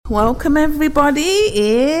Welcome everybody,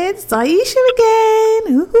 it's Aiyesha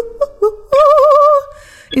again.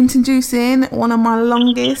 Introducing one of my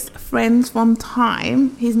longest friends from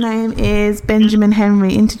time. His name is Benjamin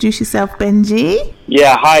Henry. Introduce yourself, Benji.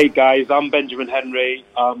 Yeah, hi guys, I'm Benjamin Henry.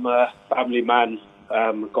 I'm a family man,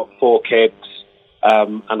 got 4 kids,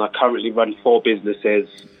 and I currently run 4 businesses.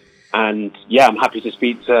 And yeah, I'm happy to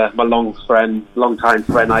speak to my long-time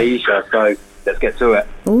friend Aiyesha, so let's get to it.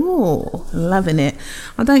 Oh, loving it.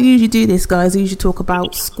 I don't usually do this, guys. I usually talk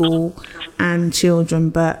about school and children,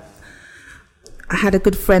 but I had a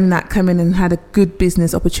good friend that came in and had a good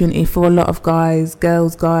business opportunity for a lot of girls,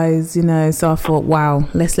 you know, so I thought, wow,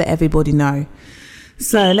 let's let everybody know.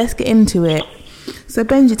 So let's get into it. So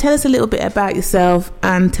Benji, tell us a little bit about yourself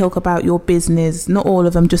and talk about your business. Not all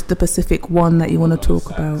of them, just the specific one that you want to talk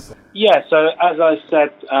about. Yeah, so as I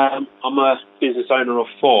said, I'm a business owner of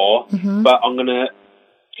 4, but I'm going to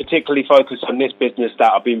particularly focus on this business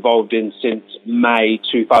that I've been involved in since May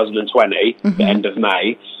 2020, the end of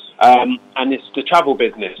May, and it's the travel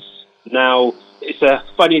business. Now, it's a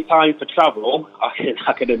funny time for travel,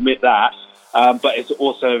 I can admit that, but it's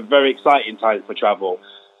also a very exciting time for travel.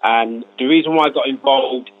 And the reason why I got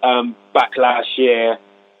involved back last year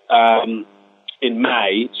in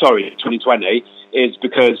May, 2020, is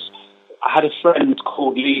because I had a friend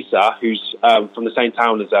called Lisa who's from the same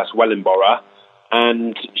town as us, Wellingborough,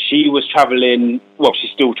 and she was travelling, well,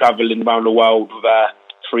 she's still travelling around the world with her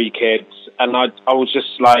 3 kids, and I was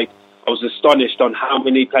just like, I was astonished on how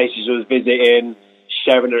many places she was visiting,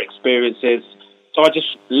 sharing her experiences. So I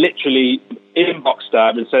just literally inboxed her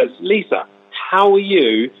and says, Lisa, how are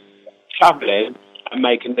you travelling and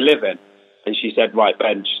making a living? And she said, right,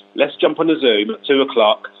 Benj, let's jump on a Zoom at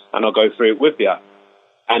 2:00 and I'll go through it with you.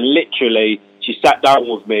 And literally, she sat down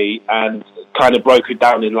with me and kind of broke it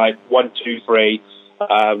down in like 1, 2, 3.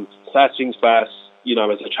 First things first, you know,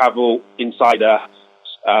 as a travel insider,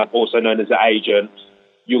 also known as an agent,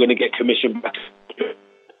 you're going to get commission back.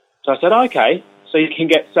 So I said, okay, so you can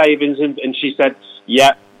get savings. And she said,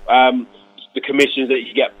 yeah, the commissions that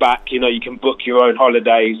you get back, you know, you can book your own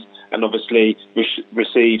holidays and obviously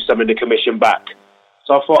receive some of the commission back.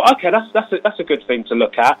 So I thought, okay, that's a good thing to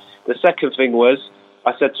look at. The second thing was,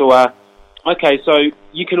 I said to her, okay, so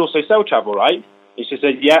you can also sell travel, right? And she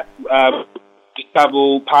said, yeah, the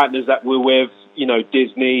travel partners that we're with, you know,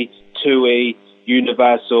 Disney, TUI,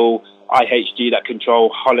 Universal, IHG that control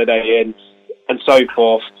Holiday Inn, and so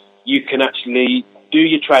forth, you can actually do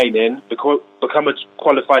your training, become a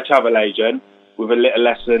qualified travel agent with a little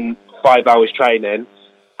less than 5 hours training,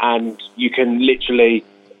 and you can literally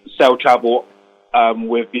sell travel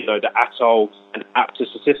with, you know, the ATOL and APTA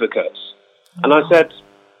certificates. And I said,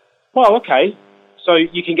 well, okay, so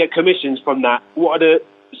you can get commissions from that. What are the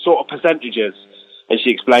sort of percentages? And she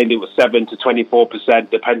explained it was 7 to 24%,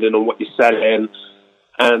 depending on what you're selling.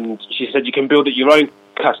 And she said you can build at your own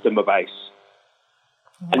customer base.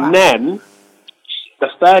 Wow. And then the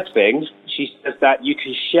third thing, she says that you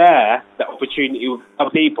can share the opportunity with other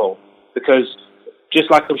people. Because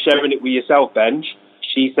just like I'm sharing it with yourself, Benj,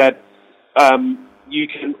 she said you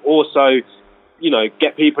can also, you know,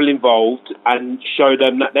 get people involved and show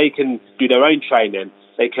them that they can do their own training,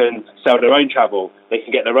 they can sell their own travel, they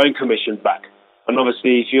can get their own commission back. And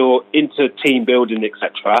obviously, if you're into team building,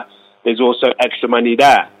 etc., there's also extra money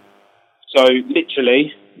there. So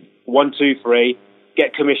literally, 1, 2, 3,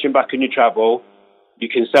 get commission back on your travel. You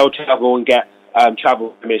can sell travel and get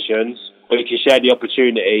travel commissions, or you can share the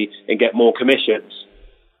opportunity and get more commissions.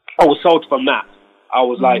 I was sold from that. I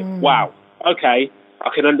was like, wow, okay, I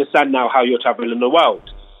can understand now how you're traveling the world.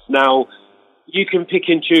 Now, you can pick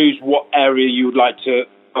and choose what area you would like to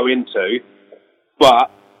go into, but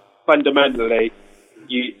fundamentally,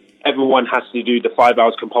 everyone has to do the 5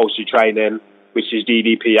 hours compulsory training, which is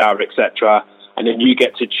GDPR, etc., and then you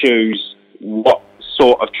get to choose what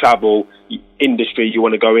sort of travel industry you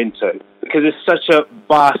want to go into, because it's such a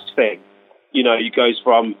vast thing. You know, it goes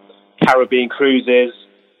from Caribbean cruises,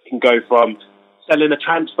 it can go from selling a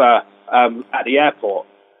transfer at the airport.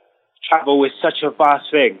 Travel is such a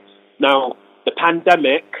vast thing. Now, the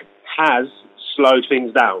pandemic has slowed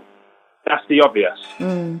things down. That's the obvious.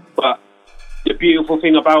 But the beautiful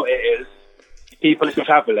thing about it is people are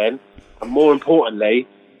traveling, and more importantly,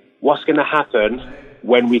 what's going to happen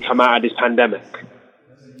when we come out of this pandemic?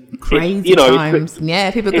 Crazy times.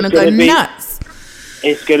 Yeah, people are going to go nuts.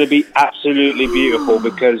 It's going to be absolutely beautiful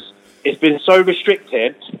because it's been so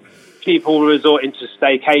restricted. People resorting to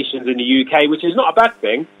staycations in the UK, which is not a bad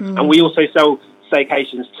thing. And we also sell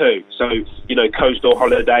staycations too. So, you know, coastal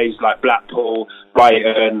holidays like Blackpool,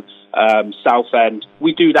 Brighton, Southend.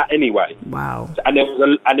 We do that anyway. Wow. And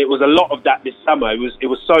it was a lot of that this summer. It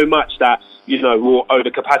was so much that, we were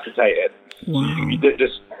overcapacitated. Wow.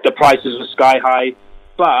 The prices were sky high.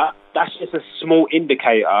 But that's just a small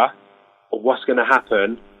indicator of what's going to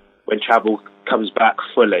happen when travel comes back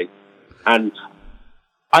fully. And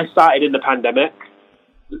I started in the pandemic,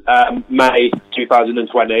 May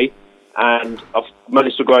 2020, and I've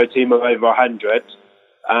managed to grow a team of over 100.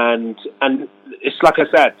 And it's like I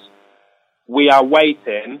said, we are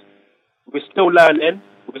waiting. We're still learning,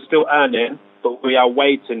 we're still earning, but we are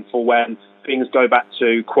waiting for when things go back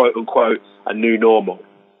to, quote unquote, a new normal.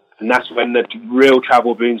 And that's when the real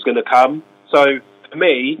travel boom's going to come. So for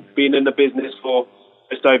me, being in the business for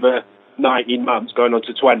just over 19 months, going on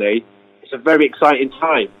to 20, it's a very exciting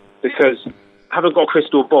time because I haven't got a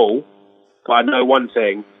crystal ball, but I know one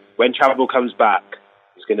thing: when travel comes back,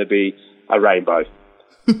 it's going to be a rainbow.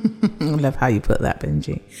 I love how you put that,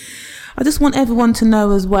 Benji. I just want everyone to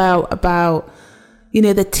know as well about,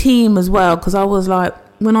 the team as well, because I was like,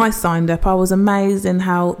 when I signed up, I was amazed in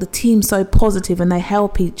how the team's so positive and they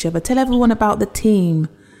help each other. Tell everyone about the team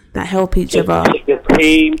that help each other. The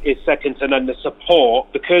team is second to none. The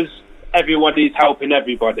support, because everybody is helping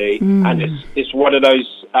everybody, and it's one of those,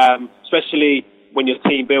 especially when you're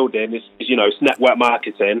team building, it's network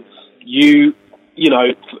marketing.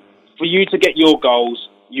 For you to get your goals,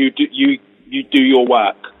 you do your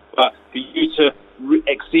work, but for you to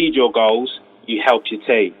exceed your goals, you help your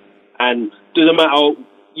team. And doesn't matter,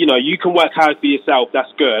 you can work hard for yourself,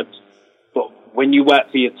 that's good, but when you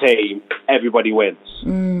work for your team, everybody wins.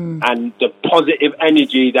 And the positive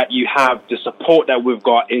energy that you have, the support that we've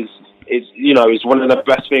got is one of the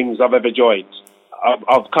best things I've ever joined.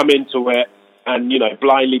 I've come into it and,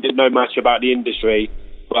 blindly didn't know much about the industry,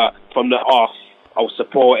 but from the off, I was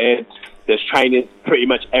supported. There's training pretty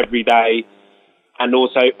much every day. And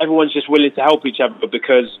also, everyone's just willing to help each other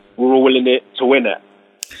because we're all willing to win it.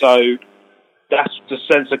 So that's the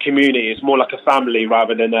sense of community. It's more like a family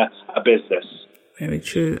rather than a business. Very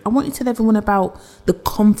true. I want you to tell everyone about the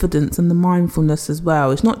confidence and the mindfulness as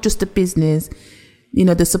well. It's not just a business,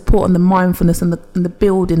 the support and the mindfulness and the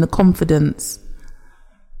building, the confidence.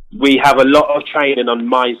 We have a lot of training on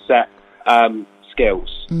mindset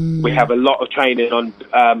skills. We have a lot of training on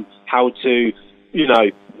how to,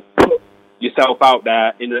 put yourself out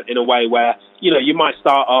there in a way where, you might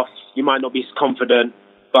start off, you might not be confident,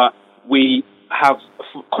 but we have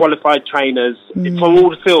qualified trainers from all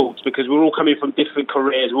the fields because we're all coming from different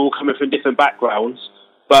careers, we're all coming from different backgrounds,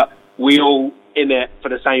 but we all in it for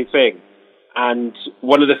the same thing. And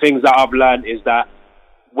one of the things that I've learned is that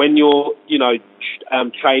when you're,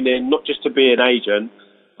 training not just to be an agent,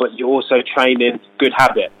 but you're also training good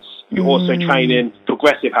habits. You're also training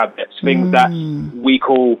progressive habits, things that we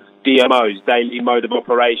call DMOs, daily mode of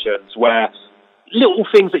operations, where little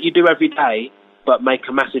things that you do every day, but make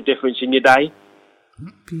a massive difference in your day.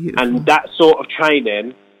 Beautiful. And that sort of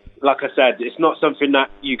training, like I said, it's not something that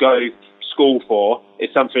you go school for.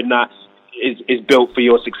 It's something that is built for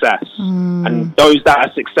your success. And those that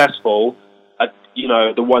are successful are,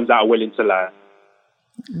 the ones that are willing to learn.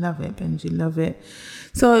 Love it, Benji, love it.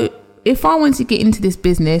 So if I want to get into this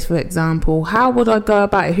business, for example, how would I go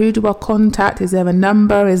about it? Who do I contact? Is there a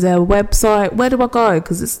number? Is there a website? Where do I go?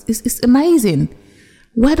 Because it's amazing.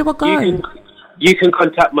 Where do I go? You can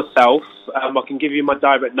contact myself. I can give you my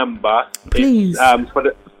direct number. Please.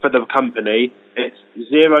 For the company, it's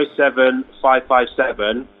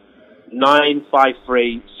 07557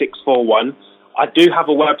 953 641. I do have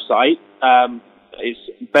a website. It's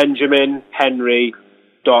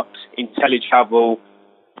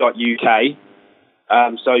benjaminhenry.intellitravel.uk.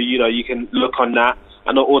 So, you can look on that.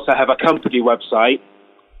 And I also have a company website,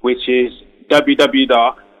 which is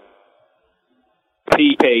www.pp,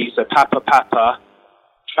 so Papa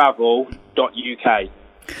travel.uk.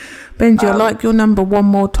 Benji, I'd like your number one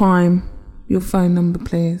more time. Your phone number,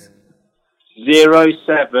 please.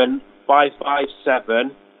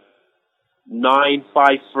 07557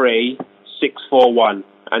 953 641.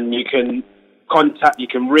 And you can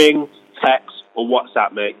ring, text, or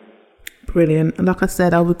WhatsApp me. Brilliant. And like I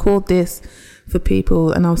said, I'll record this for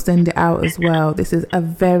people and I'll send it out as well. This is a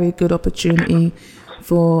very good opportunity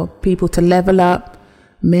for people to level up,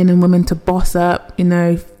 men and women to boss up.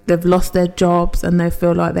 They've lost their jobs and they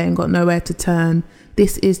feel like they ain't got nowhere to turn.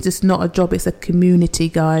 This is just not a job, it's a community,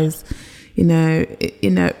 guys.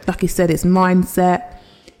 Like you said, it's mindset.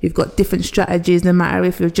 You've got different strategies, no matter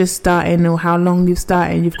if you're just starting or how long you've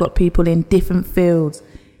started. You've got people in different fields.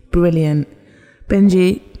 Brilliant.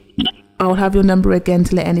 Benji, I'll have your number again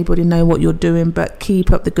to let anybody know what you're doing, but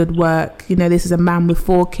keep up the good work. You know, this is a man with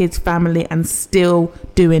 4 kids, family, and still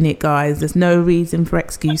doing it, guys. There's no reason for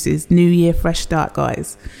excuses. New year, fresh start,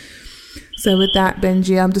 guys. So with that,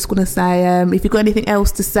 Benji, I'm just going to say, if you've got anything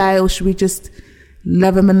else to say, or should we just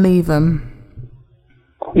love them and leave them?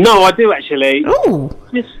 No, I do actually. Oh,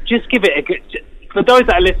 just give it a good. For those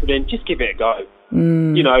that are listening, just give it a go.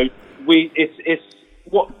 You know, it's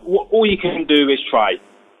what all you can do is try.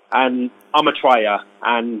 And I'm a tryer,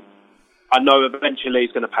 and I know eventually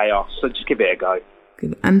it's going to pay off. So just give it a go.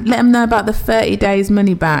 And let them know about the 30 days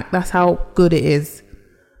money back. That's how good it is.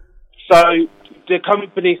 So the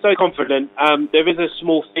company's so confident. There is a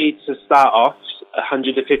small fee to start off,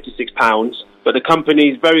 £156, but the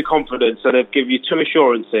company's very confident. So they've given you 2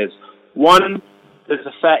 assurances. One, there's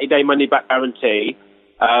a 30-day money back guarantee,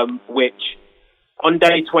 which on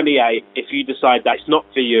day 28, if you decide that it's not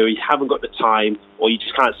for you, you haven't got the time, or you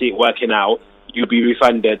just can't see it working out, you'll be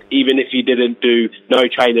refunded, even if you didn't do no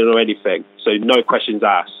training or anything. So no questions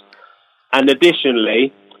asked. And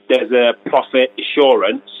additionally, there's a profit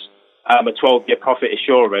assurance, a 12-year profit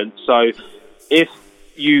assurance. So if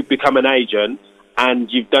you become an agent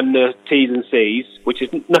and you've done the T's and C's, which is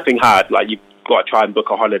nothing hard, like you've got to try and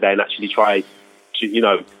book a holiday and actually try to, you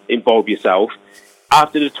know, involve yourself.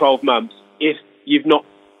 After the 12 months, if you've not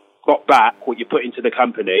got back what you put into the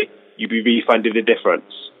company, you'll be refunded the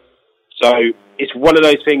difference. So it's one of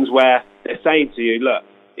those things where they're saying to you, look,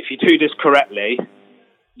 if you do this correctly,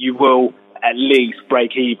 you will at least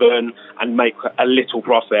break even and make a little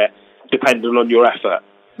profit depending on your effort.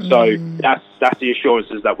 So that's the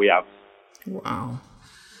assurances that we have. Wow.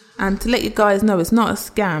 And to let you guys know, it's not a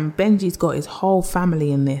scam. Benji's got his whole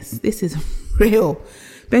family in this. This is real.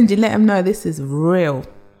 Benji, let him know this is real.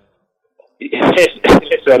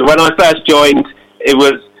 Listen, when I first joined, it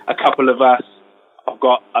was a couple of us. I've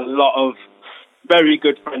got a lot of very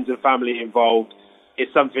good friends and family involved.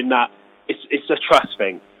 It's something that it's a trust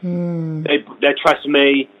thing. They trust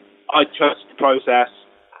me. I trust the process.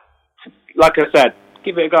 Like I said,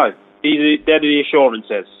 give it a go. They're the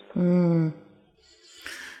assurances.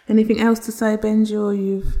 Anything else to say, Benji, or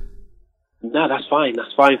you've... No, that's fine.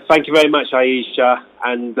 Thank you very much, Aiyesha,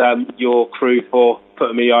 and your crew for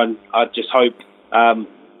putting me on. I just hope,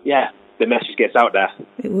 the message gets out there.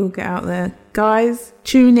 It will get out there. Guys,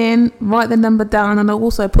 tune in, write the number down, and I'll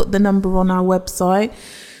also put the number on our website,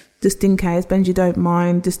 just in case, Benji don't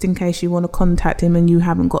mind, just in case you want to contact him and you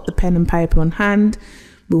haven't got the pen and paper on hand,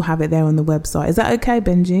 we'll have it there on the website. Is that okay,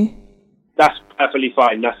 Benji? That's perfectly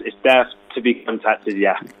fine. It's there to be contacted,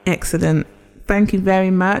 yeah. Excellent. Thank you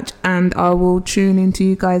very much, and I will tune into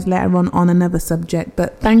you guys later on another subject.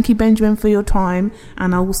 But thank you, Benjamin, for your time,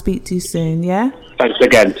 and I will speak to you soon, yeah? Thanks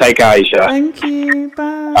again. Take care, Aiyesha. Thank you. Bye.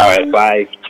 All right, bye.